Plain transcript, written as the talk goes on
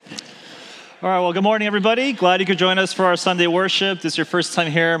All right, well, good morning, everybody. Glad you could join us for our Sunday worship. If this is your first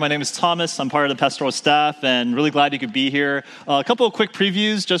time here. My name is Thomas. I'm part of the pastoral staff, and really glad you could be here. A couple of quick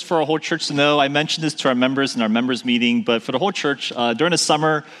previews just for our whole church to know. I mentioned this to our members in our members meeting, but for the whole church, during the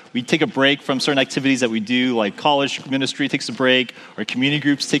summer, we take a break from certain activities that we do, like college ministry takes a break, or community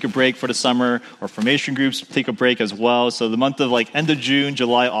groups take a break for the summer, or formation groups take a break as well. So the month of end of June,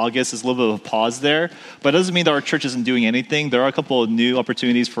 July, August is a little bit of a pause there, but it doesn't mean that our church isn't doing anything. There are a couple of new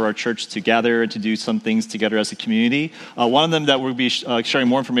opportunities for our church to gather and to do some things together as a community. One of them that we'll be sharing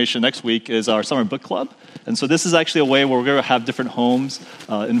more information next week is our summer book club. And so this is actually a way where we're going to have different homes,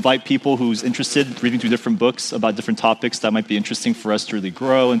 invite people who's interested reading through different books about different topics that might be interesting for us to really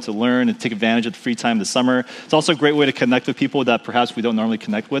grow and to learn and take advantage of the free time this summer. It's also a great way to connect with people that perhaps we don't normally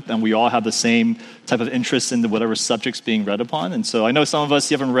connect with, and we all have the same type of interest in whatever subjects being read upon. And so I know some of us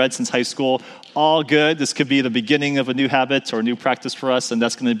you haven't read since high school. All good. This could be the beginning of a new habit or a new practice for us, and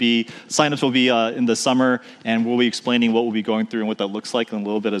that's going to be, signups will be in the summer, and we'll be explaining what we'll be going through and what that looks like in a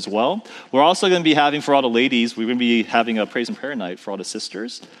little bit as well. We're also going to be having, for all the ladies, we're going to be having a praise and prayer night for all the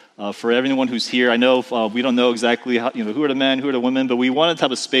sisters. For everyone who's here, I know we don't know exactly how, who are the men, who are the women, but we wanted to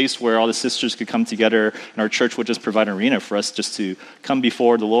have a space where all the sisters could come together, and our church would just provide an arena for us just to come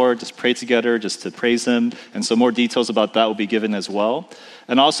before the Lord, just pray together, just to praise Him. And so more details about that will be given as well.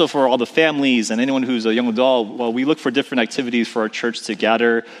 And also for all the families and anyone who's a young adult, well, we look for different activities for our church to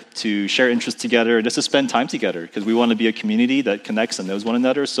gather, to share interests together, just to spend time together, because we want to be a community that connects and knows one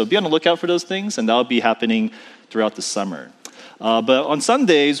another. So be on the lookout for those things, and that'll be happening throughout the summer. But on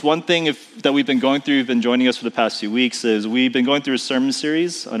Sundays, one thing that we've been going through, you've been joining us for the past few weeks, is we've been going through a sermon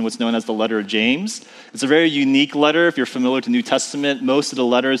series on what's known as the letter of James. It's a very unique letter. If you're familiar with the New Testament, most of the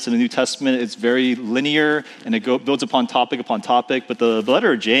letters in the New Testament, it's very linear, and it builds upon topic. But the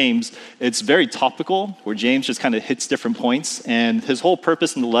letter of James, it's very topical, where James just kind of hits different points. And his whole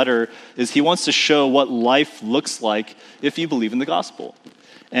purpose in the letter is he wants to show what life looks like if you believe in the gospel.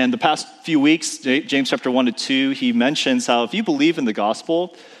 And the past few weeks, James chapter 1 to 2, he mentions how if you believe in the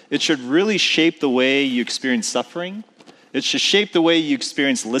gospel, it should really shape the way you experience suffering. It should shape the way you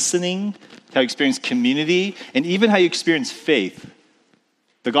experience listening, how you experience community, and even how you experience faith.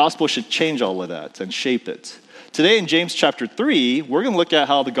 The gospel should change all of that and shape it. Today in James chapter 3, we're going to look at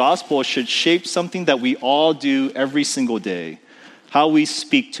how the gospel should shape something that we all do every single day, how we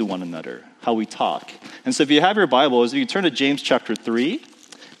speak to one another, how we talk. And so if you have your Bibles, if you turn to James chapter 3,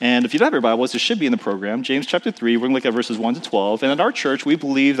 and if you don't have your Bibles, it should be in the program. James chapter 3, we're going to look at verses 1 to 12. And at our church, we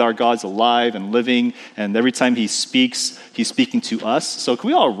believe that our God's alive and living, and every time He speaks, He's speaking to us. So can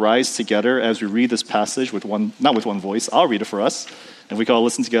we all rise together as we read this passage not with one voice, I'll read it for us, and we can all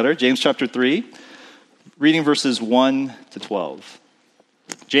listen together. James chapter 3, reading verses 1 to 12.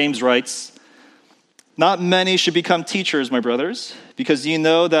 James writes, "Not many should become teachers, my brothers, because you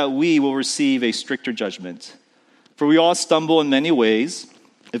know that we will receive a stricter judgment. For we all stumble in many ways.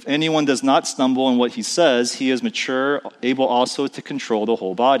 If anyone does not stumble in what he says, he is mature, able also to control the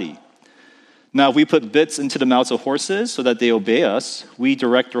whole body. Now, if we put bits into the mouths of horses so that they obey us, we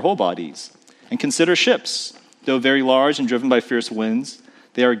direct their whole bodies. And consider ships, though very large and driven by fierce winds,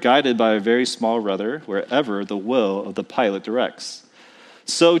 they are guided by a very small rudder wherever the will of the pilot directs.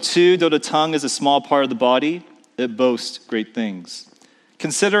 So too, though the tongue is a small part of the body, it boasts great things.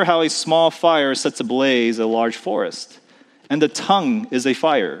 Consider how a small fire sets ablaze a large forest. And the tongue is a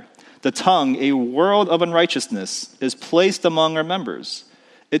fire. The tongue, a world of unrighteousness, is placed among our members.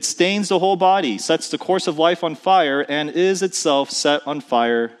 It stains the whole body, sets the course of life on fire, and is itself set on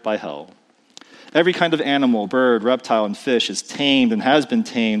fire by hell. Every kind of animal, bird, reptile, and fish is tamed and has been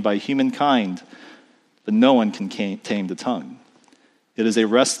tamed by humankind, but no one can tame the tongue. It is a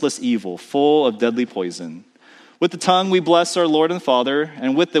restless evil, full of deadly poison. With the tongue we bless our Lord and Father,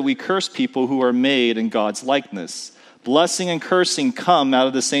 and with it we curse people who are made in God's likeness. Blessing and cursing come out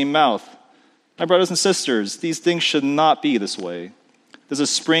of the same mouth. My brothers and sisters, these things should not be this way. Does a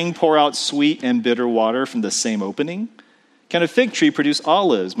spring pour out sweet and bitter water from the same opening? Can a fig tree produce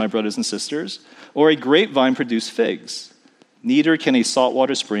olives, my brothers and sisters, or a grapevine produce figs? Neither can a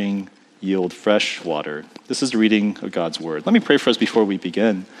saltwater spring yield fresh water." This is the reading of God's word. Let me pray for us before we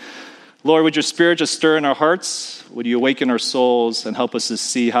begin. Lord, would your Spirit just stir in our hearts? Would you awaken our souls and help us to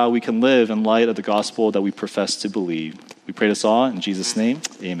see how we can live in light of the gospel that we profess to believe? We pray this all in Jesus' name.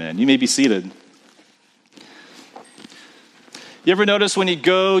 Amen. You may be seated. You ever notice when you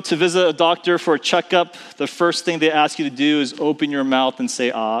go to visit a doctor for a checkup, the first thing they ask you to do is open your mouth and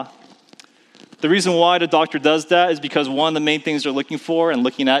say, "ah"? The reason why the doctor does that is because one of the main things they're looking for and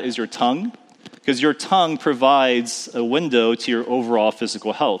looking at is your tongue, because your tongue provides a window to your overall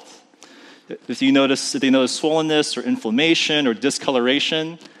physical health. If they notice swollenness or inflammation or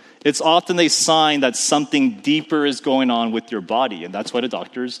discoloration, It's often a sign that something deeper is going on with your body, and that's why the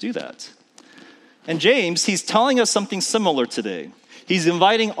doctors do that. And James, he's telling us something similar today. He's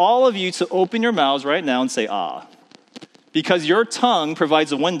inviting all of you to open your mouths right now and say, ah. Because your tongue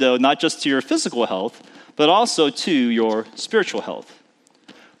provides a window not just to your physical health, but also to your spiritual health.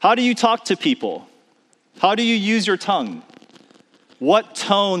 How do you talk to people? How do you use your tongue? What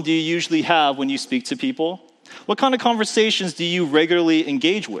tone do you usually have when you speak to people? What kind of conversations do you regularly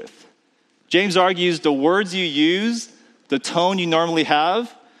engage with? James argues the words you use, the tone you normally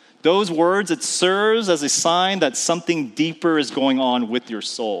have, those words, it serves as a sign that something deeper is going on with your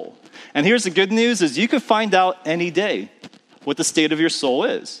soul. And here's the good news is you can find out any day what the state of your soul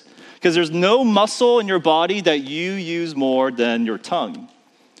is. Because there's no muscle in your body that you use more than your tongue.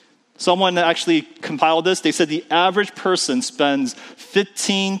 Someone actually compiled this. They said the average person spends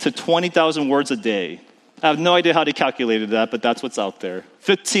 15 to 20,000 words a day. I have no idea how they calculated that, but that's what's out there.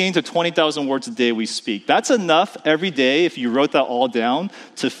 15 to 20,000 words a day we speak. That's enough every day, if you wrote that all down,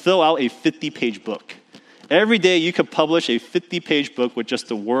 to fill out a 50-page book. Every day you could publish a 50-page book with just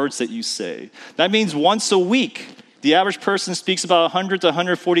the words that you say. That means once a week, the average person speaks about 100 to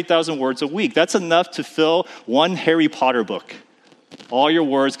 140,000 words a week. That's enough to fill one Harry Potter book. All your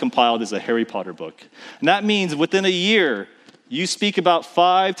words compiled is a Harry Potter book. And that means within a year, you speak about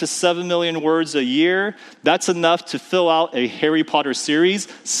 5 to 7 million words a year. That's enough to fill out a Harry Potter series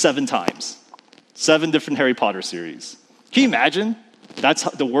 7 times. 7 different Harry Potter series. Can you imagine? That's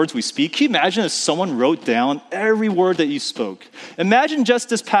the words we speak. Can you imagine if someone wrote down every word that you spoke? Imagine just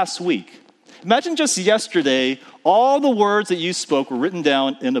this past week. Imagine just yesterday, all the words that you spoke were written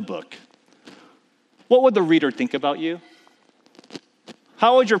down in a book. What would the reader think about you?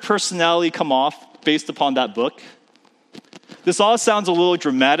 How would your personality come off based upon that book? This all sounds a little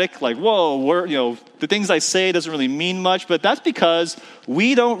dramatic, like, whoa, the things I say doesn't really mean much, but that's because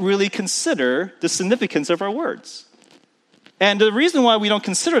we don't really consider the significance of our words. And the reason why we don't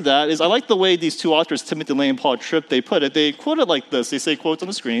consider that is I like the way these two authors, Timothy Lane and Paul Tripp, they put it. They quote it like this. They say, quotes on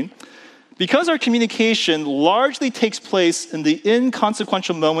the screen, because our communication largely takes place in the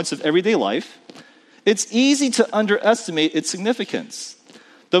inconsequential moments of everyday life, it's easy to underestimate its significance.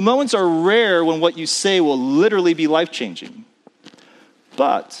 The moments are rare when what you say will literally be life-changing.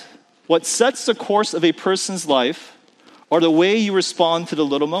 But what sets the course of a person's life are the way you respond to the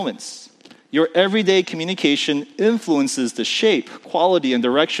little moments. Your everyday communication influences the shape, quality, and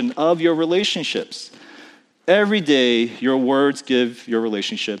direction of your relationships. Every day, your words give your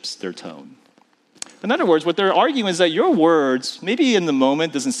relationships their tone. In other words, what they're arguing is that your words, maybe in the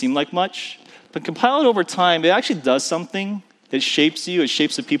moment, doesn't seem like much, but compiled over time, it actually does something. It shapes you. It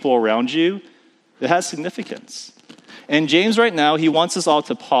shapes the people around you. It has significance. And James right now, he wants us all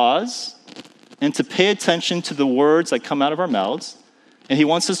to pause and to pay attention to the words that come out of our mouths. And he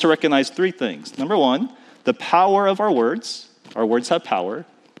wants us to recognize 3 things. Number 1, the power of our words. Our words have power.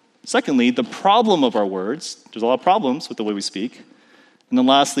 Secondly, the problem of our words. There's a lot of problems with the way we speak. And then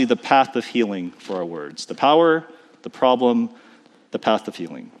lastly, the path of healing for our words. The power, the problem, the path of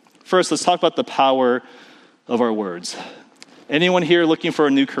healing. First, let's talk about the power of our words. Anyone here looking for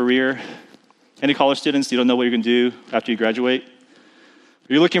a new career? Any college students, you don't know what you're going to do after you graduate?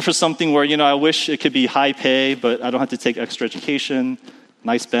 You're looking for something where, I wish it could be high pay, but I don't have to take extra education,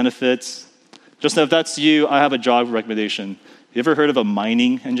 nice benefits. Just know if that's you, I have a job recommendation. You ever heard of a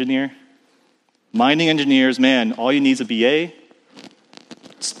mining engineer? Mining engineers, man, all you need is a BA.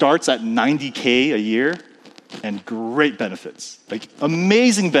 Starts at $90K a year and great benefits, like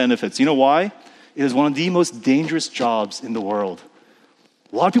amazing benefits. You know why? It is one of the most dangerous jobs in the world.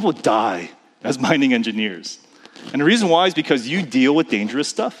 A lot of people die as mining engineers. And the reason why is because you deal with dangerous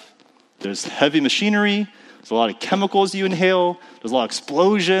stuff. There's heavy machinery. There's a lot of chemicals you inhale. There's a lot of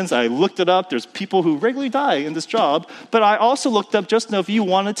explosions. I looked it up. There's people who regularly die in this job. But I also looked up, just know if you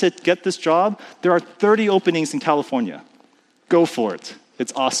wanted to get this job, there are 30 openings in California. Go for it.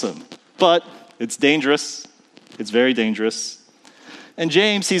 It's awesome. But it's dangerous. It's very dangerous. And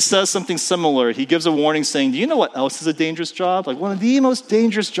James, he says something similar. He gives a warning saying, do you know what else is a dangerous job? Like one of the most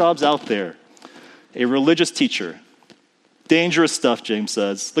dangerous jobs out there. A religious teacher. Dangerous stuff, James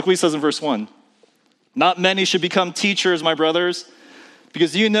says. Look what he says in verse 1. Not many should become teachers, my brothers,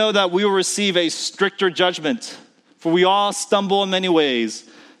 because you know that we will receive a stricter judgment. For we all stumble in many ways.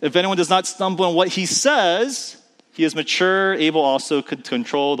 If anyone does not stumble in what he says, he is mature, able also to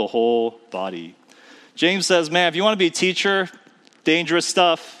control the whole body. James says, man, if you want to be a teacher, dangerous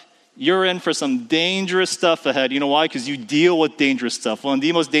stuff. You're in for some dangerous stuff ahead. You know why? Because you deal with dangerous stuff. One of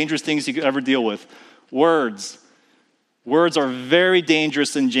the most dangerous things you could ever deal with. Words. Words are very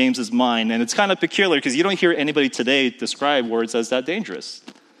dangerous in James's mind. And it's kind of peculiar because you don't hear anybody today describe words as that dangerous.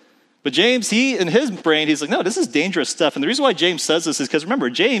 But James, in his brain, he's like, no, this is dangerous stuff. And the reason why James says this is because remember,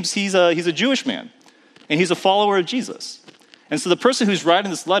 James, he's a Jewish man, and he's a follower of Jesus. And so the person who's writing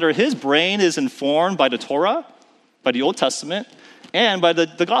this letter, his brain is informed by the Torah, by the Old Testament, and by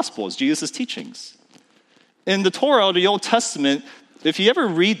the Gospels, Jesus' teachings. In the Torah, the Old Testament, if you ever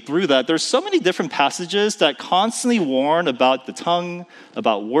read through that, there's so many different passages that constantly warn about the tongue,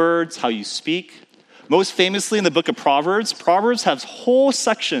 about words, how you speak. Most famously in the book of Proverbs, Proverbs has whole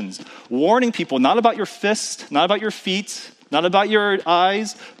sections warning people not about your fist, not about your feet, not about your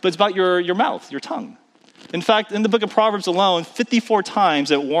eyes, but it's about your mouth, your tongue. In fact, in the book of Proverbs alone, 54 times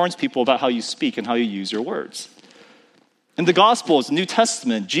it warns people about how you speak and how you use your words. In the Gospels, the New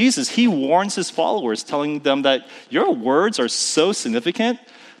Testament, Jesus, he warns his followers, telling them that your words are so significant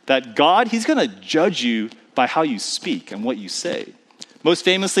that God, he's going to judge you by how you speak and what you say. Most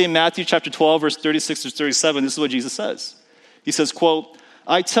famously in Matthew chapter 12, verse 36 to 37, this is what Jesus says. He says, quote,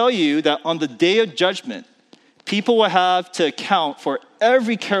 I tell you that on the day of judgment, people will have to account for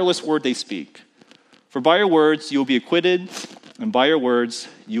every careless word they speak. For by your words you will be acquitted, and by your words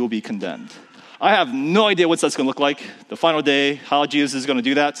you will be condemned. I have no idea what that's going to look like, the final day, how Jesus is going to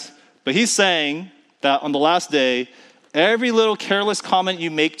do that. But he's saying that on the last day, every little careless comment you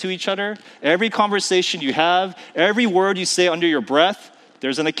make to each other, every conversation you have, every word you say under your breath,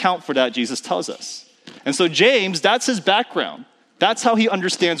 there's an account for that, Jesus tells us. And so James, that's his background. That's how he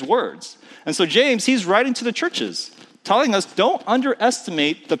understands words. And so James, he's writing to the churches, telling us don't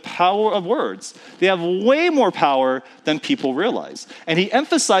underestimate the power of words. They have way more power than people realize. And he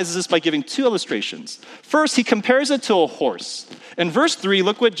emphasizes this by giving two illustrations. First, he compares it to a horse. In verse 3,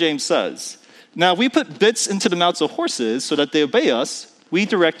 look what James says. Now, we put bits into the mouths of horses so that they obey us. We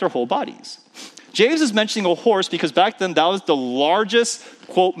direct their whole bodies. James is mentioning a horse because back then that was the largest,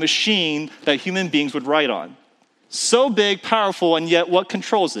 quote, machine that human beings would ride on. So big, powerful, and yet what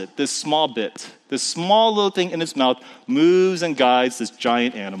controls it? This small bit. This small little thing in its mouth moves and guides this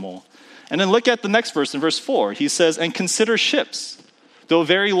giant animal. And then look at the next verse in verse 4. He says, and consider ships. Though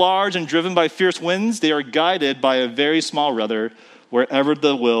very large and driven by fierce winds, they are guided by a very small rudder wherever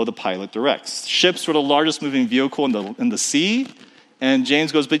the will the pilot directs. Ships were the largest moving vehicle in the sea. And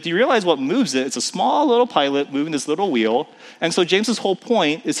James goes, but do you realize what moves it? It's a small little pilot moving this little wheel. And so James's whole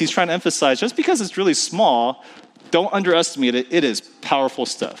point is he's trying to emphasize, just because it's really small, don't underestimate it. It is powerful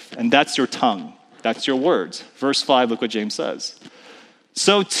stuff. And that's your tongue. That's your words. Verse 5, look what James says.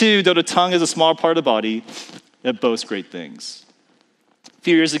 So too, though the tongue is a small part of the body, it boasts great things. A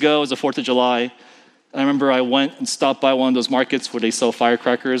few years ago, it was the 4th of July. I remember I went and stopped by one of those markets where they sell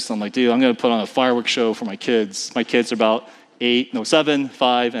firecrackers. I'm like, dude, I'm going to put on a fireworks show for my kids. My kids are about 7,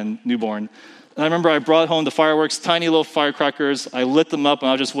 5, and newborn. And I remember I brought home the fireworks, tiny little firecrackers. I lit them up, and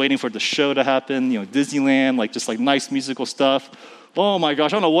I was just waiting for the show to happen. Disneyland, just nice musical stuff. Oh my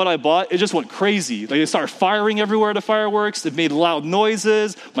gosh, I don't know what I bought. It just went crazy. They started firing everywhere, the fireworks. It made loud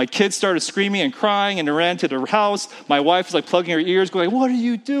noises. My kids started screaming and crying, and they ran to their house. My wife was plugging her ears, going, what are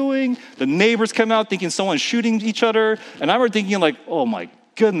you doing? The neighbors came out thinking someone's shooting each other. And I remember thinking, oh my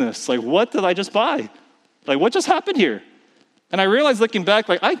goodness, what did I just buy? What just happened here? And I realized looking back,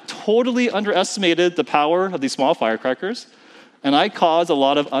 I totally underestimated the power of these small firecrackers, and I caused a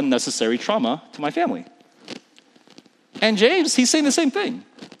lot of unnecessary trauma to my family. And James, he's saying the same thing.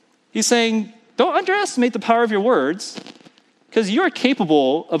 He's saying, don't underestimate the power of your words, because you are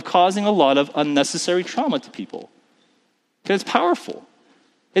capable of causing a lot of unnecessary trauma to people. Because it's powerful.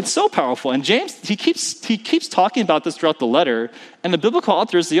 It's so powerful. And James, he keeps talking about this throughout the letter. And the biblical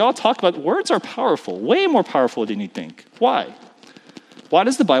authors, they all talk about words are powerful, way more powerful than you think. Why? Why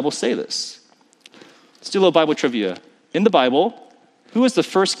does the Bible say this? Let's do a little Bible trivia. In the Bible, who was the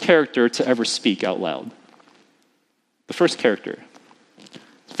first character to ever speak out loud? The first character.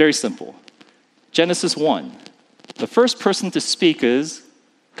 It's very simple. Genesis 1. The first person to speak is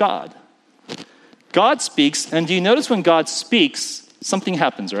God. God speaks, and do you notice when God speaks, something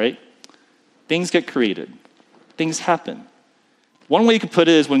happens, right? Things get created. Things happen. One way you could put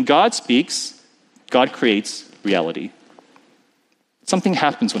it is when God speaks, God creates reality. Something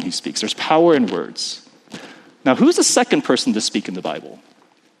happens when he speaks. There's power in words. Now, who's the second person to speak in the Bible?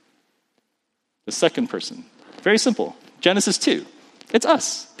 The second person. Very simple. Genesis 2. It's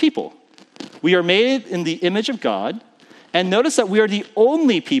us, people. We are made in the image of God, and notice that we are the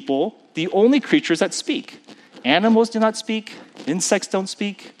only people, the only creatures that speak. Animals do not speak. Insects don't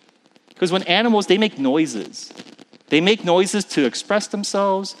speak. Because when animals, they make noises. They make noises to express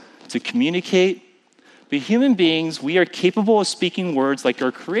themselves, to communicate. But human beings, we are capable of speaking words like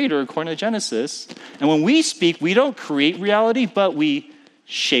our Creator, according to Genesis. And when we speak, we don't create reality, but we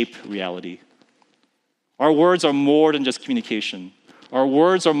shape reality. Our words are more than just communication. Our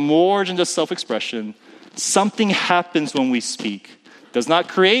words are more than just self-expression. Something happens when we speak. It does not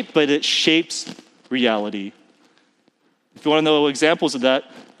create, but it shapes reality. If you want to know examples of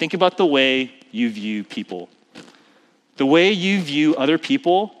that, think about the way you view people. The way you view other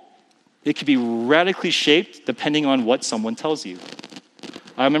people, it can be radically shaped depending on what someone tells you.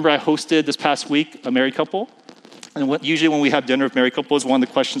 I remember I hosted this past week a married couple. And usually when we have dinner with married couples, one of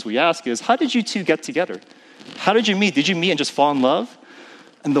the questions we ask is, how did you two get together? How did you meet? Did you meet and just fall in love?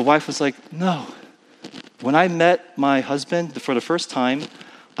 And the wife was like, no. When I met my husband for the first time,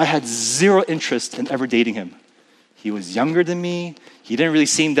 I had zero interest in ever dating him. He was younger than me. He didn't really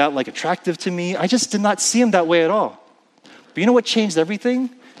seem that attractive to me. I just did not see him that way at all. But you know what changed everything?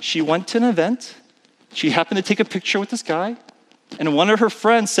 She went to an event. She happened to take a picture with this guy. And one of her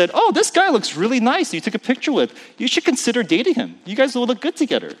friends said, oh, this guy looks really nice. You took a picture with. You should consider dating him. You guys will look good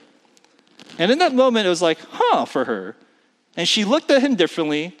together. And in that moment, it was like, for her. And she looked at him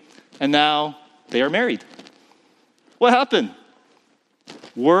differently, and now they are married. What happened?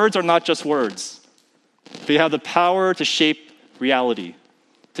 Words are not just words. They have the power to shape reality,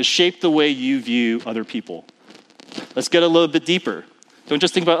 to shape the way you view other people. Let's get a little bit deeper. Don't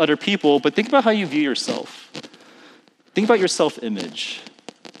just think about other people, but think about how you view yourself. Think about your self-image.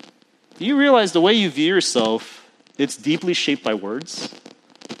 Do you realize the way you view yourself, it's deeply shaped by words?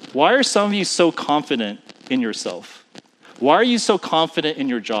 Why are some of you so confident in yourself? Why are you so confident in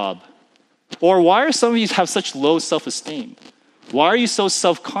your job? Or why are some of you have such low self-esteem? Why are you so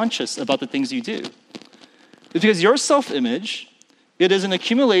self-conscious about the things you do? It's because your self-image, it is an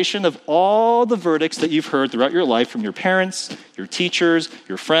accumulation of all the verdicts that you've heard throughout your life from your parents, your teachers,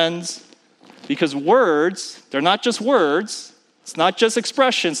 your friends. Because words, they're not just words. It's not just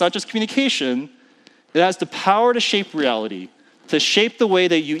expression. It's not just communication. It has the power to shape reality, to shape the way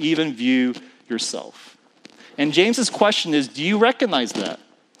that you even view yourself. And James's question is, do you recognize that?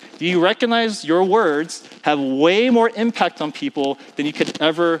 Do you recognize your words have way more impact on people than you could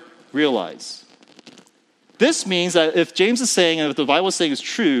ever realize? This means that if James is saying, and if the Bible is saying is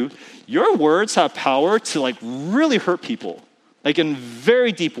true, your words have power to really hurt people, in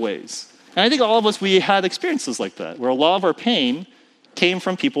very deep ways. And I think all of us, we had experiences like that, where a lot of our pain came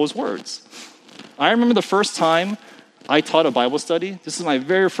from people's words. I remember the first time I taught a Bible study. This is my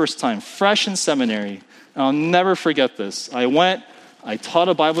very first time, fresh in seminary. And I'll never forget this. I taught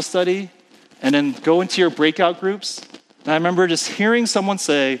a Bible study, and then go into your breakout groups. And I remember just hearing someone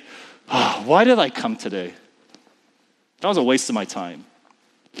say, why did I come today? That was a waste of my time.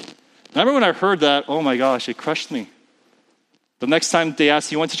 And I remember when I heard that, oh my gosh, it crushed me. The next time they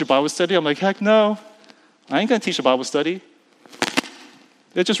asked, you want to teach a Bible study? I'm like, heck no, I ain't going to teach a Bible study.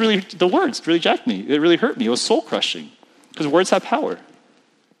 It just really, the words really jacked me. It really hurt me. It was soul crushing because words have power.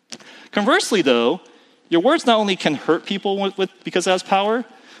 Conversely, though, your words not only can hurt people because it has power,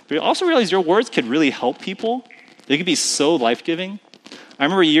 but you also realize your words can really help people. They can be so life-giving. I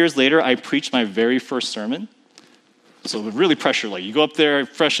remember years later, I preached my very first sermon. So really pressure, you go up there,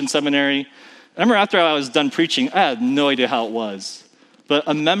 fresh in seminary. I remember after I was done preaching, I had no idea how it was. But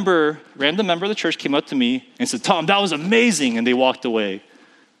a random member of the church came up to me and said, Tom, that was amazing. And they walked away.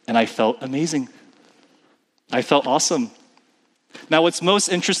 And I felt amazing. I felt awesome. Now, what's most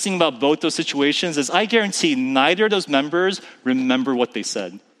interesting about both those situations is I guarantee neither of those members remember what they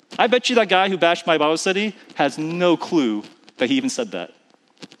said. I bet you that guy who bashed my Bible study has no clue that he even said that.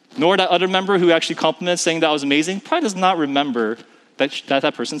 Nor that other member who actually complimented saying that was amazing probably does not remember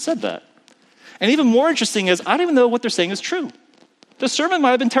that person said that. And even more interesting is I don't even know what they're saying is true. The sermon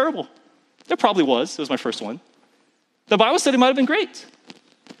might have been terrible. It probably was. It was my first one. The Bible study might have been great.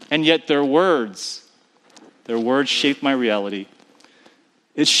 And yet their words shaped my reality.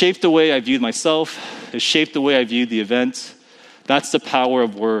 It shaped the way I viewed myself. It shaped the way I viewed the event. That's the power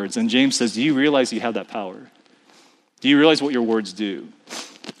of words. And James says, do you realize you have that power? Do you realize what your words do?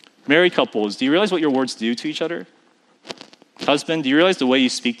 Married couples, do you realize what your words do to each other? Husband, do you realize the way you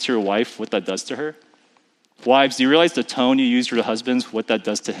speak to your wife, what that does to her? Wives, do you realize the tone you use for the husbands, what that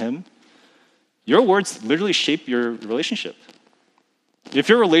does to him? Your words literally shape your relationship. If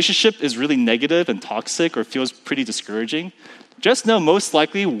your relationship is really negative and toxic or feels pretty discouraging, just know most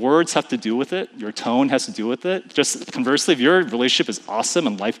likely words have to do with it. Your tone has to do with it. Just conversely, if your relationship is awesome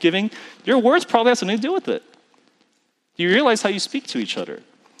and life-giving, your words probably have something to do with it. Do you realize how you speak to each other?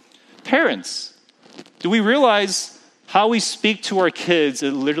 Parents, do we realize how we speak to our kids,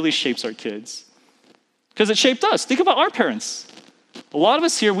 it literally shapes our kids? Because it shaped us. Think about our parents. A lot of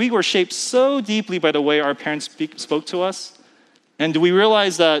us here, we were shaped so deeply by the way our parents spoke to us. And do we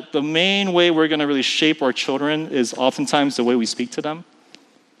realize that the main way we're going to really shape our children is oftentimes the way we speak to them,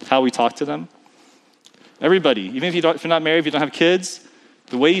 how we talk to them? Everybody, even if you're not married, if you don't have kids,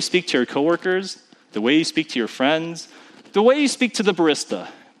 the way you speak to your coworkers, the way you speak to your friends, the way you speak to the barista,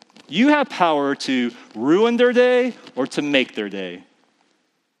 you have power to ruin their day or to make their day.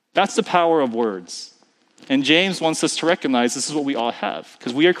 That's the power of words. And James wants us to recognize this is what we all have,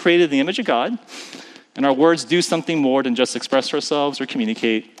 because we are created in the image of God, and our words do something more than just express ourselves or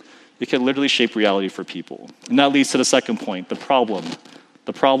communicate. It can literally shape reality for people. And that leads to the second point, the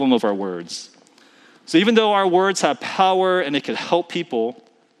problem of our words. So even though our words have power and it can help people,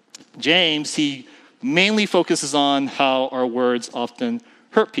 James, he mainly focuses on how our words often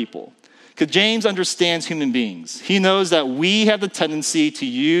hurt people. Because James understands human beings. He knows that we have the tendency to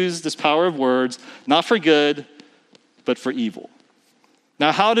use this power of words, not for good, but for evil.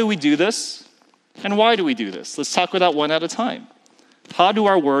 Now, how do we do this? And why do we do this? Let's talk about one at a time. How do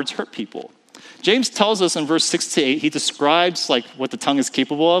our words hurt people? James tells us in verse 6 to 8, he describes what the tongue is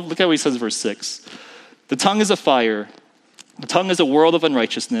capable of. Look at what he says in verse 6. The tongue is a fire. The tongue is a world of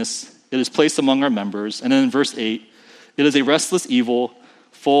unrighteousness. It is placed among our members. And then in verse 8, it is a restless evil,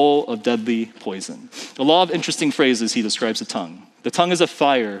 full of deadly poison. A lot of interesting phrases he describes the tongue. The tongue is a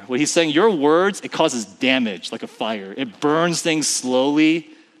fire. What he's saying, your words, it causes damage like a fire. It burns things slowly.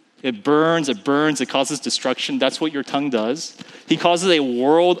 It burns, it causes destruction. That's what your tongue does. He causes a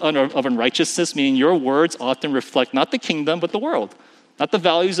world of unrighteousness, meaning your words often reflect not the kingdom, but the world. Not the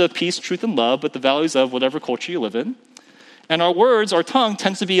values of peace, truth, and love, but the values of whatever culture you live in. And our words, our tongue,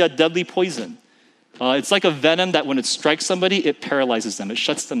 tends to be a deadly poison. It's like a venom that when it strikes somebody, it paralyzes them. It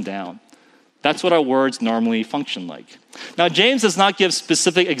shuts them down. That's what our words normally function like. Now, James does not give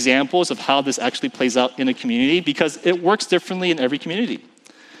specific examples of how this actually plays out in a community because it works differently in every community.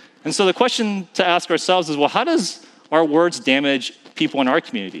 And so the question to ask ourselves is, well, how does our words damage people in our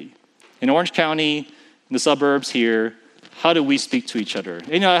community? In Orange County, in the suburbs here, how do we speak to each other?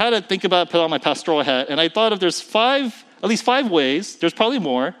 And, I had to think about, put on my pastoral hat, and I thought if there's at least five ways, there's probably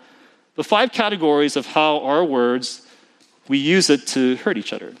more, but 5 categories of how our words, we use it to hurt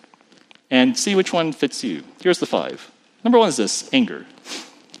each other. And see which one fits you. Here's the 5. Number 1 is this, anger.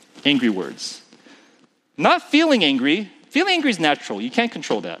 Angry words. Not feeling angry. Feeling angry is natural. You can't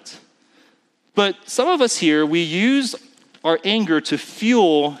control that. But some of us here, we use our anger to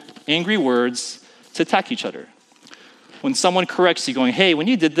fuel angry words to attack each other. When someone corrects you going, hey, when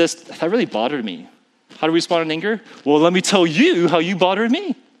you did this, that really bothered me. How do we respond in anger? Well, let me tell you how you bothered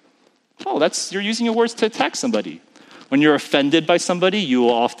me. Oh, you're using your words to attack somebody. When you're offended by somebody, you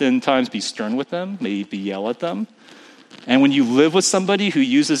will oftentimes be stern with them, maybe yell at them. And when you live with somebody who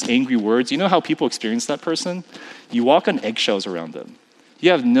uses angry words, you know how people experience that person? You walk on eggshells around them.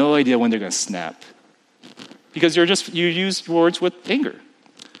 You have no idea when they're going to snap. Because you use words with anger.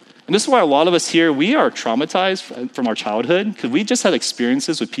 And this is why a lot of us here, we are traumatized from our childhood because we just had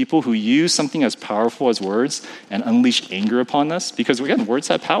experiences with people who use something as powerful as words and unleash anger upon us because, again, words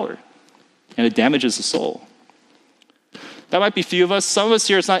have power. And it damages the soul. That might be a few of us. Some of us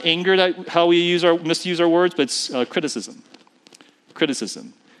here, it's not anger that how we misuse our words, but it's criticism.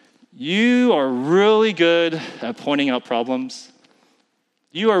 Criticism. You are really good at pointing out problems.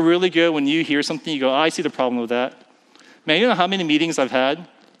 You are really good when you hear something, you go, I see the problem with that. Man, you know how many meetings I've had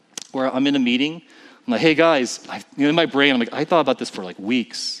where I'm in a meeting, I'm like, hey guys, in my brain, I'm like, I thought about this for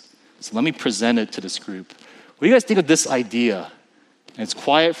weeks. So let me present it to this group. What do you guys think of this idea? And it's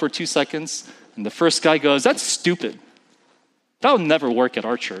quiet for 2 seconds, and the first guy goes, that's stupid. That would never work at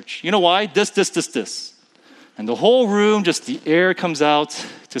our church. You know why? This. And the whole room, just the air comes out,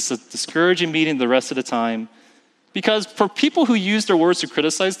 just a discouraging meeting the rest of the time. Because for people who use their words to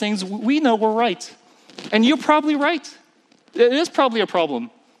criticize things, we know we're right. And you're probably right. It is probably a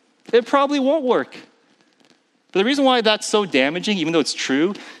problem. It probably won't work. But the reason why that's so damaging, even though it's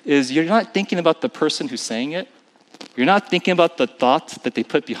true, is you're not thinking about the person who's saying it. You're not thinking about the thought that they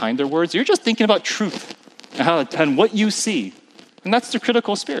put behind their words. You're just thinking about truth and what you see. And that's the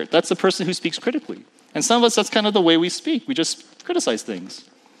critical spirit. That's the person who speaks critically. And some of us, that's kind of the way we speak. We just criticize things.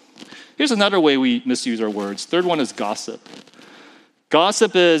 Here's another way we misuse our words. Third one is gossip.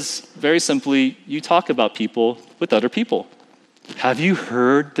 Gossip is, very simply, you talk about people with other people. Have you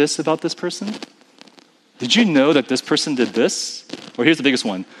heard this about this person? Did you know that this person did this? Or here's the biggest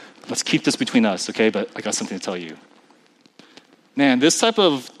one. Let's keep this between us, okay? But I got something to tell you. Man, this type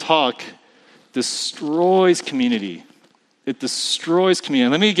of talk destroys community. It destroys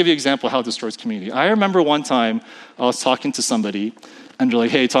community. Let me give you an example of how it destroys community. I remember one time I was talking to somebody, and they're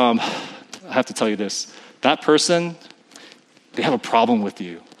like, hey, Tom, I have to tell you this. That person, they have a problem with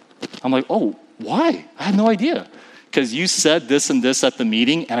you. I'm like, oh, why? I had no idea. Because you said this and this at the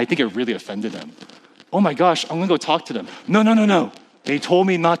meeting, and I think it really offended them. Oh my gosh, I'm going to go talk to them. No. They told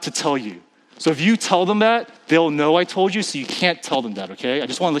me not to tell you. So if you tell them that, they'll know I told you, so you can't tell them that, okay? I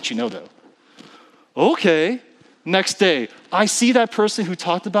just want to let you know, though. Okay. Next day, I see that person who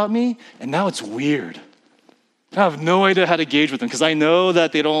talked about me, and now it's weird. I have no idea how to engage with them because I know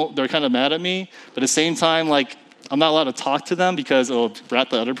that they're kind of mad at me, but at the same time, like, I'm not allowed to talk to them because it'll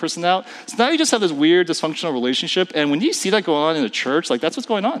rat the other person out. So now you just have this weird dysfunctional relationship, and when you see that going on in a church, like, that's what's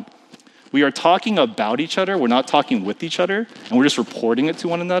going on. We are talking about each other, we're not talking with each other, and we're just reporting it to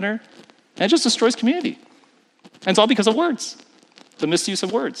one another, and it just destroys community. And it's all because of words, the misuse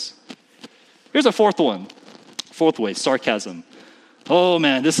of words. Here's a fourth way, sarcasm. Oh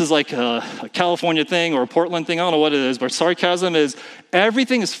man, this is like a California thing or a Portland thing, I don't know what it is, but sarcasm is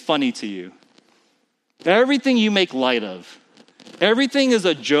everything is funny to you. Everything you make light of. Everything is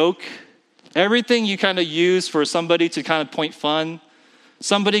a joke. Everything you kind of use for somebody to kind of point fun.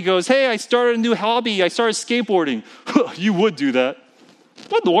 Somebody goes, hey, I started a new hobby. I started skateboarding. You would do that.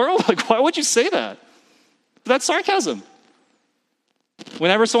 What in the world? Like, why would you say that? That's sarcasm.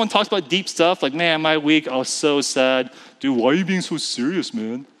 Whenever someone talks about deep stuff, like, man, my week, I was so sad. Dude, why are you being so serious,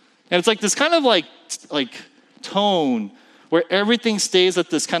 man? And it's like this kind of like tone where everything stays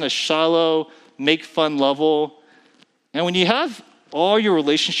at this kind of shallow, make fun level. And when you have all your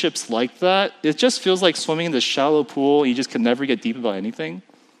relationships like that, it just feels like swimming in this shallow pool. You just can never get deep about anything.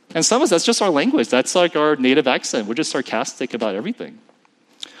 And some of us, that's just our language. That's like our native accent. We're just sarcastic about everything.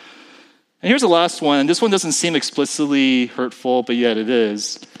 And here's the last one. This one doesn't seem explicitly hurtful, but yet it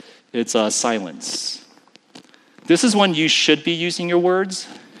is. It's silence. This is when you should be using your words,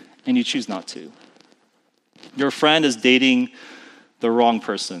 and you choose not to. Your friend is dating the wrong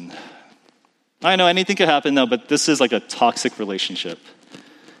person. I know anything could happen now, but this is like a toxic relationship,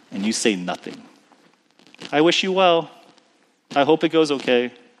 and you say nothing. I wish you well. I hope it goes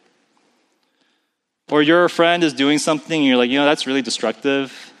okay. Or your friend is doing something, and you're like, that's really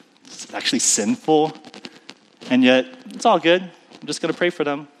destructive. It's actually sinful, and yet it's all good. I'm just going to pray for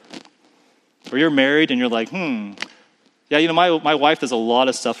them. Or you're married, and you're like, yeah, my wife does a lot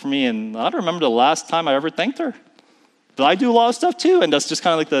of stuff for me, and I don't remember the last time I ever thanked her. But I do a lot of stuff too, and that's just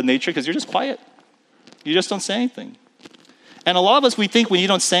kind of like the nature because you're just quiet. You just don't say anything. And a lot of us, we think when you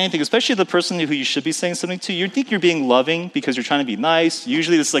don't say anything, especially the person who you should be saying something to, you think you're being loving because you're trying to be nice.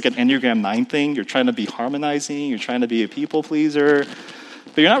 Usually this is like an Enneagram 9 thing. You're trying to be harmonizing. You're trying to be a people pleaser.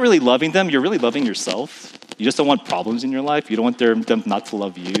 But you're not really loving them. You're really loving yourself. You just don't want problems in your life. You don't want them not to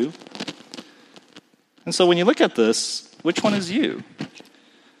love you. And so when you look at this, which one is you?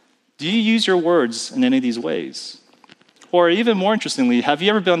 Do you use your words in any of these ways? Or even more interestingly, have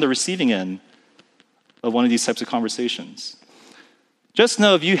you ever been on the receiving end of one of these types of conversations? Just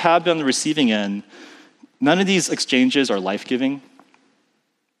know if you have been on the receiving end, none of these exchanges are life-giving.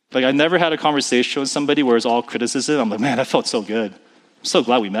 Like, I never had a conversation with somebody where it's all criticism. I'm like, man, that felt so good. I'm so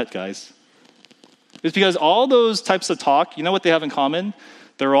glad we met, guys. It's because all those types of talk, you know what they have in common?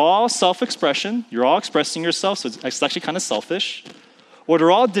 They're all self-expression. You're all expressing yourself, so it's actually kind of selfish. Or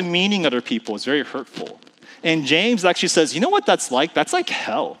they're all demeaning other people. It's very hurtful. And James actually says, you know what that's like? That's like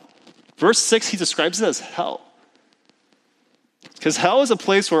hell. Verse 6, he describes it as hell. Because hell is a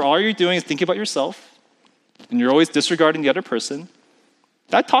place where all you're doing is thinking about yourself, and you're always disregarding the other person.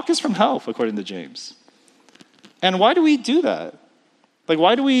 That talk is from hell, according to James. And why do we do that? Like,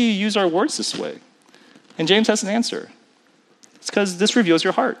 why do we use our words this way? And James has an answer. It's because this reveals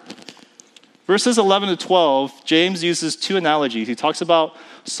your heart. Verses 11 to 12, James uses two analogies. He talks about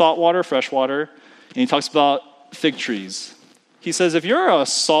salt water, fresh water, and he talks about fig trees. He says, if you're a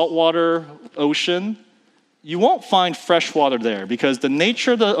saltwater ocean, you won't find fresh water there because the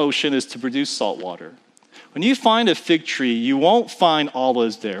nature of the ocean is to produce salt water. When you find a fig tree, you won't find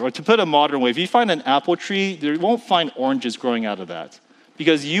olives there. Or to put it a modern way, if you find an apple tree, you won't find oranges growing out of that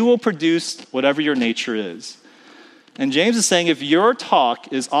because you will produce whatever your nature is. And James is saying if your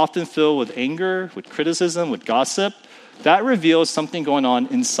talk is often filled with anger, with criticism, with gossip, that reveals something going on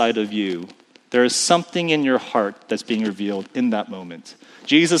inside of you. There is something in your heart that's being revealed in that moment.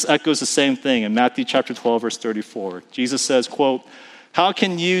 Jesus echoes the same thing in Matthew chapter 12, verse 34. Jesus says, quote, "How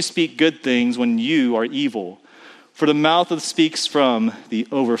can you speak good things when you are evil? For the mouth speaks from the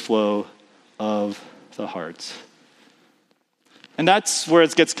overflow of the heart." And that's where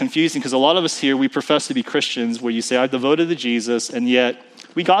it gets confusing because a lot of us here, we profess to be Christians where you say, I'm devoted to Jesus, and yet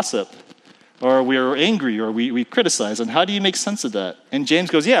we gossip. Or we're angry, or we criticize. And how do you make sense of that? And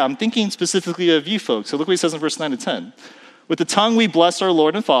James goes, yeah, I'm thinking specifically of you folks. So look what he says in verse 9 to 10. With the tongue we bless our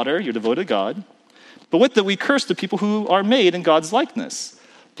Lord and Father, you're devoted to God. But with it we curse the people who are made in God's likeness.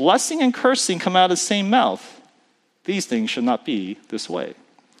 Blessing and cursing come out of the same mouth. These things should not be this way.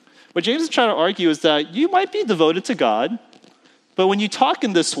 What James is trying to argue is that you might be devoted to God, But when you talk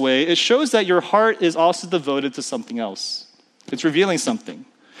in this way, it shows that your heart is also devoted to something else. It's revealing something.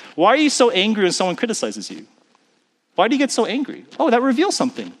 Why are you so angry when someone criticizes you? Why do you get so angry? Oh, that reveals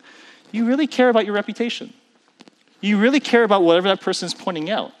something. You really care about your reputation. You really care about whatever that person is pointing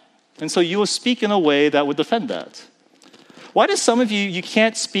out. And so you will speak in a way that would defend that. Why do some of you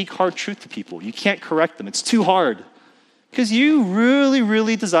can't speak hard truth to people? You can't correct them. It's too hard. Because you really,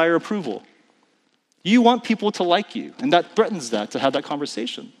 really desire approval. You want people to like you, and that threatens that, to have that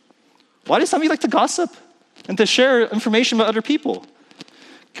conversation. Why do some of you like to gossip and to share information about other people?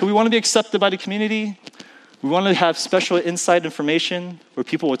 Because we want to be accepted by the community. We want to have special inside information where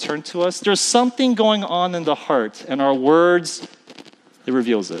people will turn to us. There's something going on in the heart, and our words, it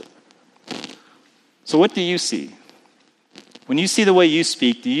reveals it. So what do you see? When you see the way you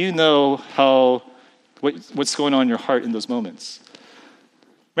speak, do you know what's going on in your heart in those moments?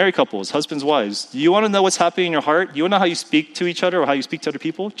 Married couples, husbands, wives, do you want to know what's happening in your heart? Do you want to know how you speak to each other or how you speak to other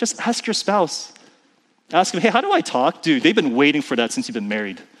people? Just ask your spouse. Ask him, hey, how do I talk? Dude, they've been waiting for that since you've been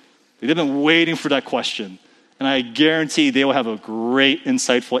married. They've been waiting for that question. And I guarantee they will have a great,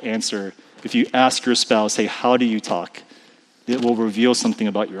 insightful answer if you ask your spouse, hey, how do you talk? It will reveal something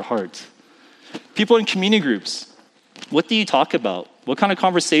about your heart. People in community groups, what do you talk about? What kind of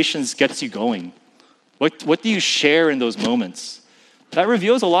conversations gets you going? What do you share in those moments? That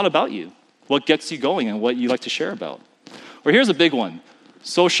reveals a lot about you, what gets you going and what you like to share about. Or here's a big one,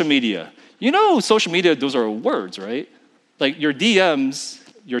 social media. You know, social media, those are words, right? Like your DMs,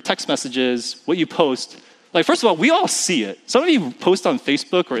 your text messages, what you post. Like, first of all, we all see it. Some of you post on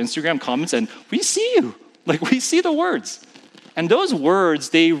Facebook or Instagram comments and we see you. Like, we see the words. And those words,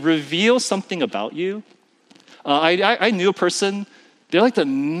 they reveal something about you. I knew a person, they're like the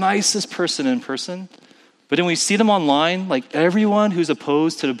nicest person in person. But then we see them online, like everyone who's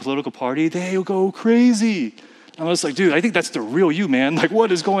opposed to the political party, they go crazy. And I was like, dude, I think that's the real you, man. Like,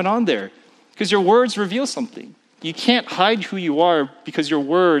 what is going on there? Because your words reveal something. You can't hide who you are because your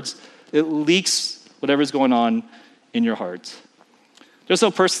words, it leaks whatever's going on in your heart. Just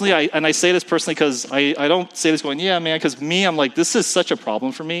so personally, I say this personally because I don't say this going, yeah, man, because me, I'm like, this is such a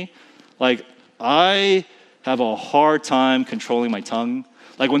problem for me. Like, I have a hard time controlling my tongue.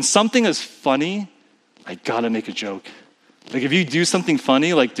 Like, when something is funny, I gotta make a joke. Like, if you do something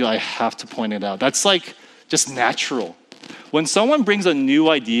funny, like, dude, I have to point it out. That's like just natural. When someone brings a new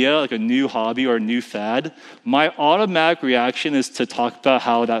idea, like a new hobby or a new fad, my automatic reaction is to talk about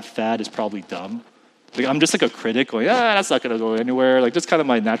how that fad is probably dumb. Like, I'm just like a critic going, that's not gonna go anywhere. Like, that's kind of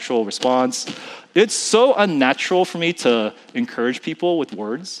my natural response. It's so unnatural for me to encourage people with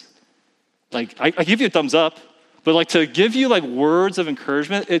words. Like, I give you a thumbs up, but like to give you like words of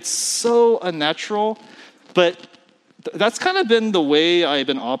encouragement, it's so unnatural. But that's kind of been the way I've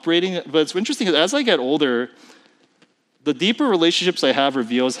been operating. But it's interesting, as I get older, the deeper relationships I have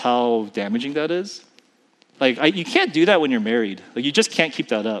reveals how damaging that is. Like, you can't do that when you're married. Like, you just can't keep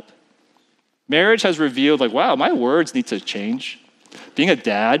that up. Marriage has revealed, like, wow, my words need to change. Being a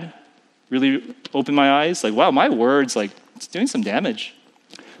dad really opened my eyes. Like, wow, my words, like, it's doing some damage.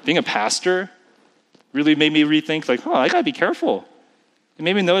 Being a pastor really made me rethink, like, I gotta be careful. It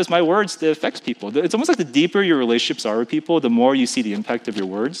made me notice my words, it affects people. It's almost like the deeper your relationships are with people, the more you see the impact of your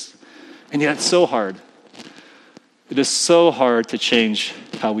words. And yet it's so hard. It is so hard to change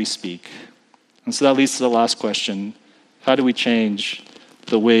how we speak. And so that leads to the last question. How do we change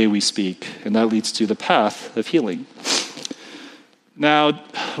the way we speak? And that leads to the path of healing. Now,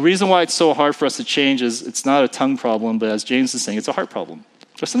 the reason why it's so hard for us to change is it's not a tongue problem, but as James is saying, it's a heart problem.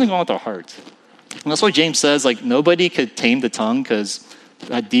 There's something wrong with our heart. And that's why James says, like, nobody could tame the tongue because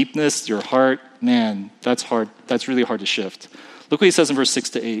that deepness, your heart, man, that's hard. That's really hard to shift. Look what he says in verse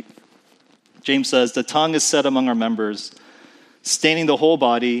 6 to 8. James says, the tongue is set among our members, staining the whole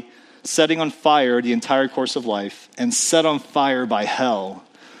body, setting on fire the entire course of life, and set on fire by hell.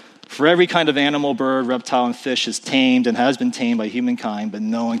 For every kind of animal, bird, reptile, and fish is tamed and has been tamed by humankind, but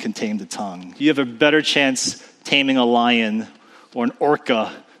no one can tame the tongue. You have a better chance taming a lion or an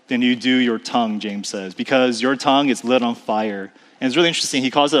orca than you do your tongue, James says, because your tongue is lit on fire. And it's really interesting. He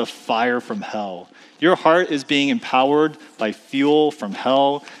calls it a fire from hell. Your heart is being empowered by fuel from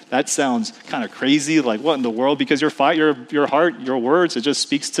hell. That sounds kind of crazy. Like, what in the world? Because your heart, your words, it just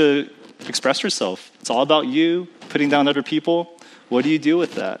speaks to express yourself. It's all about you, putting down other people. What do you do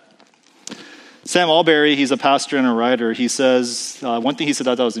with that? Sam Alberry, he's a pastor and a writer. He says, one thing he said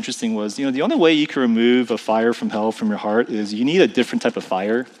that was interesting was, the only way you can remove a fire from hell from your heart is you need a different type of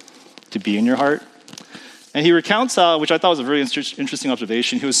fire to be in your heart. And he recounts, which I thought was a very interesting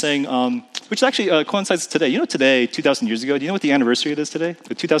observation. He was saying, which actually coincides today. Today, 2,000 years ago, do you know what the anniversary it is today?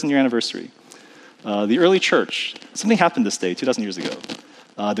 The 2,000-year anniversary. The early church, something happened this day 2,000 years ago.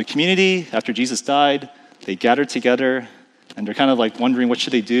 The community, after Jesus died, they gathered together, and they're kind of like wondering what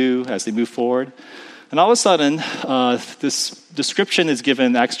should they do as they move forward. And all of a sudden, this description is given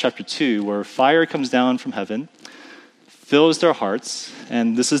in Acts chapter 2, where fire comes down from heaven, fills their hearts,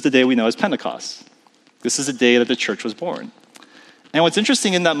 and this is the day we know as Pentecost. This is the day that the church was born. And what's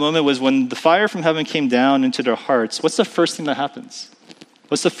interesting in that moment was when the fire from heaven came down into their hearts, what's the first thing that happens?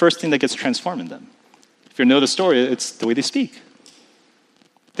 What's the first thing that gets transformed in them? If you know the story, it's the way they speak.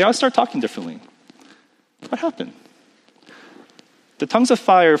 They all start talking differently. What happened? The tongues of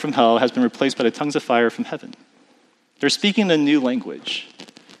fire from hell has been replaced by the tongues of fire from heaven. They're speaking a new language.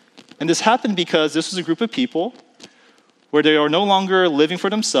 And this happened because this was a group of people where they are no longer living for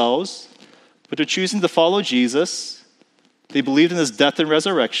themselves, but they're choosing to follow Jesus. They believed in his death and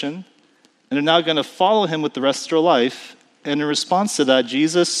resurrection, and they're now going to follow him with the rest of their life. And in response to that,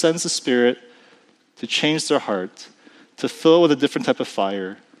 Jesus sends the Spirit to change their heart, to fill with a different type of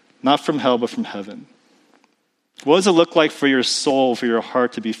fire, not from hell, but from heaven. What does it look like for your soul, for your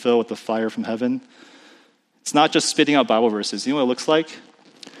heart to be filled with the fire from heaven? It's not just spitting out Bible verses. You know what it looks like?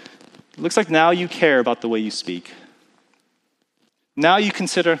 It looks like now you care about the way you speak. Now you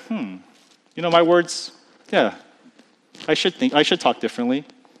consider, my words, I should talk differently.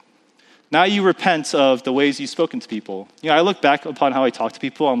 Now you repent of the ways you've spoken to people. I look back upon how I talk to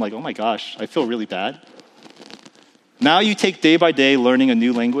people, I'm like, oh my gosh, I feel really bad. Now you take day by day learning a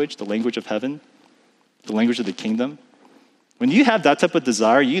new language, the language of heaven, the language of the kingdom. When you have that type of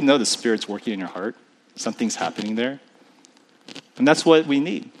desire, you know the Spirit's working in your heart. Something's happening there. And that's what we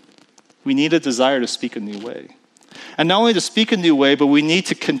need. We need a desire to speak a new way. And not only to speak a new way, but we need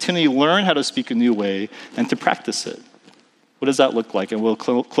to continually learn how to speak a new way and to practice it. What does that look like? And we'll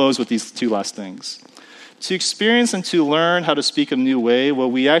close with these two last things. To experience and to learn how to speak a new way,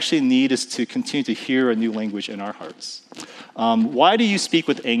 what we actually need is to continue to hear a new language in our hearts. Why do you speak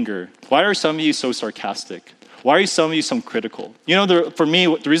with anger? Why are some of you so sarcastic? Why are some of you so critical? For me,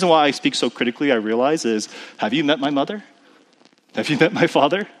 the reason why I speak so critically, I realize, is, have you met my mother? Have you met my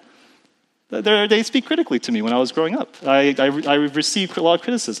father? They speak critically to me when I was growing up. I received a lot of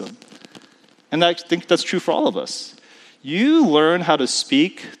criticism. And I think that's true for all of us. You learn how to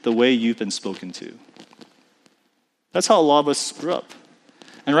speak the way you've been spoken to. That's how a lot of us grew up.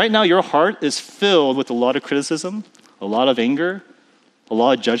 And right now, your heart is filled with a lot of criticism, a lot of anger, a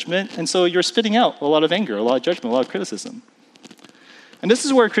lot of judgment. And so you're spitting out a lot of anger, a lot of judgment, a lot of criticism. And this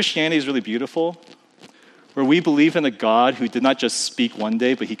is where Christianity is really beautiful, where we believe in a God who did not just speak one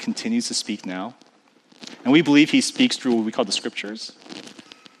day, but he continues to speak now. And we believe he speaks through what we call the scriptures.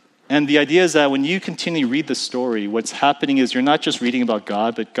 And the idea is that when you continue to read the story, what's happening is you're not just reading about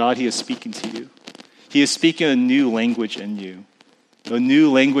God, but God, he is speaking to you. He is speaking a new language in you, a new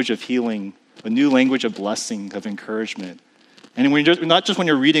language of healing, a new language of blessing, of encouragement. And not just when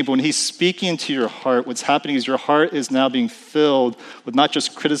you're reading, but when he's speaking to your heart, what's happening is your heart is now being filled with not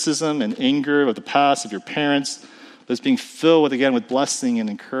just criticism and anger of the past, of your parents, but it's being filled with blessing and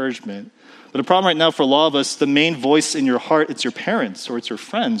encouragement. But the problem right now for a lot of us, the main voice in your heart, it's your parents, or it's your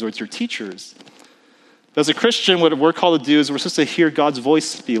friends, or it's your teachers. But as a Christian, what we're called to do is we're supposed to hear God's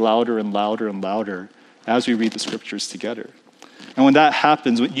voice be louder and louder and louder as we read the scriptures together. And when that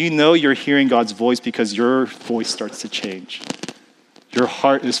happens, you know you're hearing God's voice because your voice starts to change. Your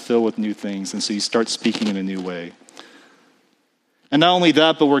heart is filled with new things, and so you start speaking in a new way. And not only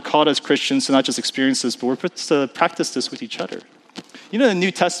that, but we're called as Christians to not just experience this, but we're put to practice this with each other. In the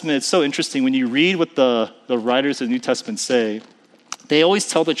New Testament, it's so interesting. When you read what the writers of the New Testament say, they always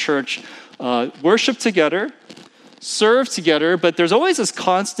tell the church, worship together, serve together, but there's always this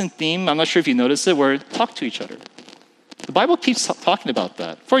constant theme, I'm not sure if you notice it, where talk to each other. The Bible keeps talking about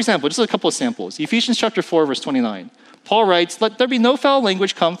that. For example, just a couple of samples. Ephesians chapter 4, verse 29. Paul writes, let there be no foul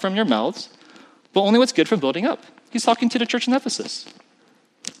language come from your mouths, but only what's good for building up. He's talking to the church in Ephesus.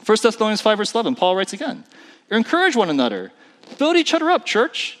 1 Thessalonians 5, verse 11, Paul writes again, encourage one another. Build each other up,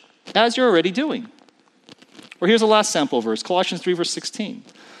 church, as you're already doing. Or here's the last sample verse, Colossians 3, verse 16.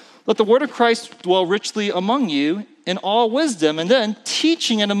 Let the word of Christ dwell richly among you in all wisdom, and then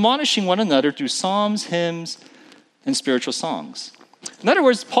teaching and admonishing one another through psalms, hymns, and spiritual songs. In other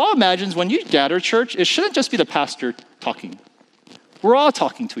words, Paul imagines when you gather church, it shouldn't just be the pastor talking. We're all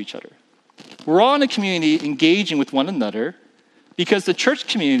talking to each other. We're all in a community engaging with one another because the church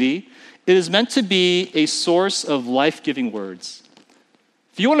community, it is meant to be a source of life-giving words.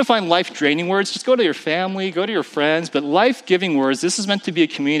 If you want to find life-draining words, just go to your family, go to your friends, but life-giving words, this is meant to be a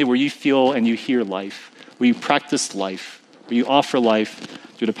community where you feel and you hear life, where you practice life, where you offer life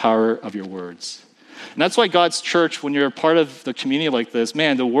through the power of your words. And that's why God's church, when you're a part of the community like this,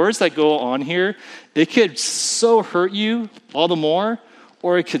 man, the words that go on here, it could so hurt you all the more,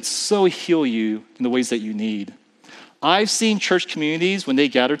 or it could so heal you in the ways that you need. I've seen church communities, when they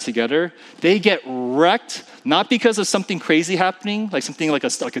gather together, they get wrecked, not because of something crazy happening, like something like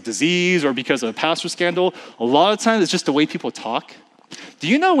a disease or because of a pastor scandal. A lot of times it's just the way people talk. Do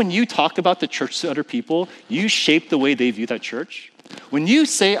you know when you talk about the church to other people, you shape the way they view that church? When you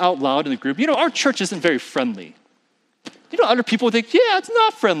say out loud in the group, our church isn't very friendly. Other people think, yeah, it's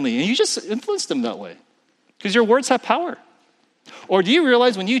not friendly. And you just influence them that way because your words have power. Or do you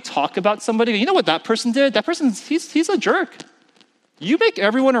realize when you talk about somebody, you know what that person did? That person, he's a jerk. You make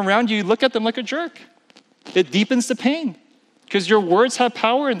everyone around you look at them like a jerk. It deepens the pain because your words have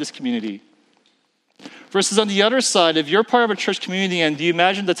power in this community. Versus on the other side, if you're part of a church community and do you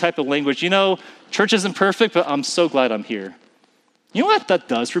imagine the type of language, church isn't perfect, but I'm so glad I'm here. You know what that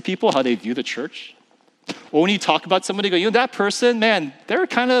does for people, how they view the church? Or when you talk about somebody, go, that person, man, they're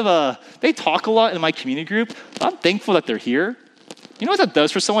kind of, they talk a lot in my community group. I'm thankful that they're here. You know what that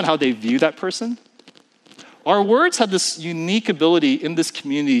does for someone, how they view that person? Our words have this unique ability in this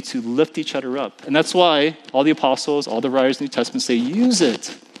community to lift each other up. And that's why all the apostles, all the writers in the New Testament say, use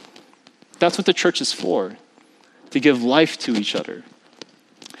it. That's what the church is for, to give life to each other.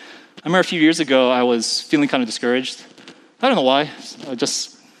 I remember a few years ago, I was feeling kind of discouraged. I don't know why.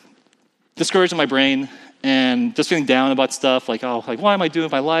 Just discouraged in my brain and just feeling down about stuff, like why am I doing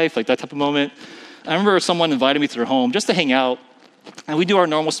with my life? Like that type of moment. I remember someone invited me to their home just to hang out. And we do our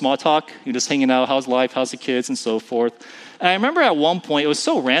normal small talk, just hanging out, how's life, how's the kids, and so forth. And I remember at one point, it was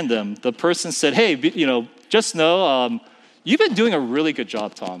so random. The person said, hey, just know, you've been doing a really good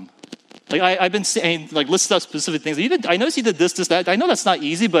job, Tom. I've been saying, listed out specific things. I noticed you did this, that. I know that's not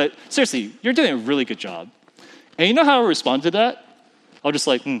easy, but seriously, you're doing a really good job. And you know how I responded to that? I was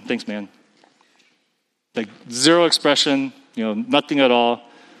just thanks, man. Zero expression, nothing at all.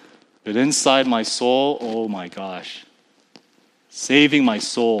 But inside my soul, oh my gosh. Saving my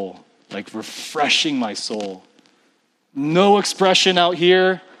soul, refreshing my soul. No expression out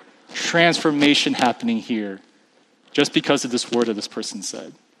here, transformation happening here. Just because of this word that this person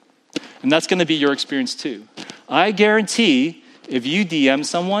said. And that's going to be your experience too. I guarantee if you DM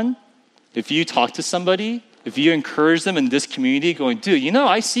someone, if you talk to somebody, if you encourage them in this community going, dude,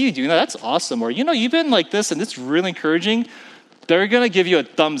 I see you doing that. That's awesome. Or, you've been like this and it's really encouraging. They're going to give you a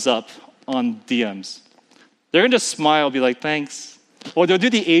thumbs up on DMs. They're going to smile, be like, thanks. Or they'll do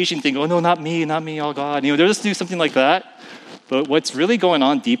the Asian thing. Oh, no, not me, oh God. They'll just do something like that. But what's really going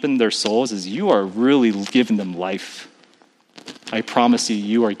on deep in their souls is you are really giving them life. I promise you,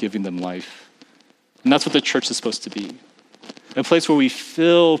 you are giving them life. And that's what the church is supposed to be. A place where we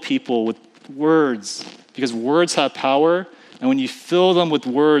fill people with words, because words have power. And when you fill them with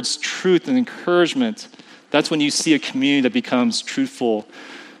words, truth and encouragement, that's when you see a community that becomes truthful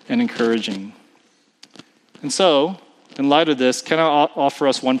and encouraging. And so, in light of this, can I offer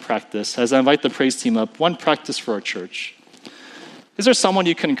us one practice? As I invite the praise team up, one practice for our church. Is there someone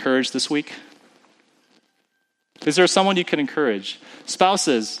you can encourage this week? Is there someone you can encourage?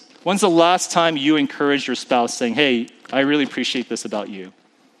 Spouses, when's the last time you encouraged your spouse saying, hey, I really appreciate this about you?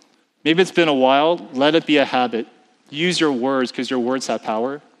 Maybe it's been a while. Let it be a habit. Use your words because your words have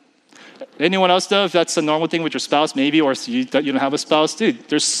power. Anyone else, though, if that's a normal thing with your spouse, maybe, or you don't have a spouse, dude,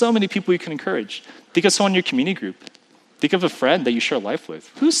 there's so many people you can encourage. Think of someone in your community group. Think of a friend that you share life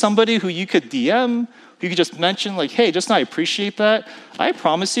with. Who's somebody who you could DM, who you could just mention, hey, just I appreciate that. I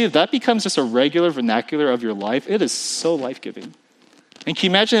promise you, if that becomes just a regular vernacular of your life, it is so life-giving. And can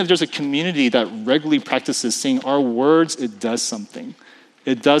you imagine if there's a community that regularly practices saying our words, it does something.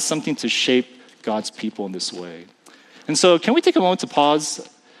 It does something to shape God's people in this way. And so can we take a moment to pause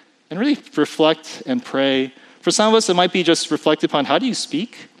and really reflect and pray? For some of us, it might be just reflect upon how do you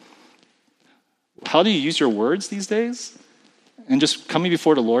speak? How do you use your words these days? And just coming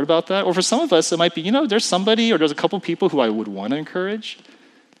before the Lord about that. Or for some of us, it might be, there's somebody or there's a couple people who I would want to encourage.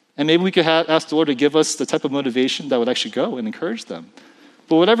 And maybe we could ask the Lord to give us the type of motivation that would actually go and encourage them.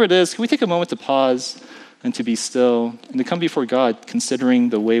 But whatever it is, can we take a moment to pause and to be still and to come before God, considering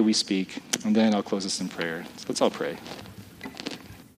the way we speak? And then I'll close this in prayer. So let's all pray.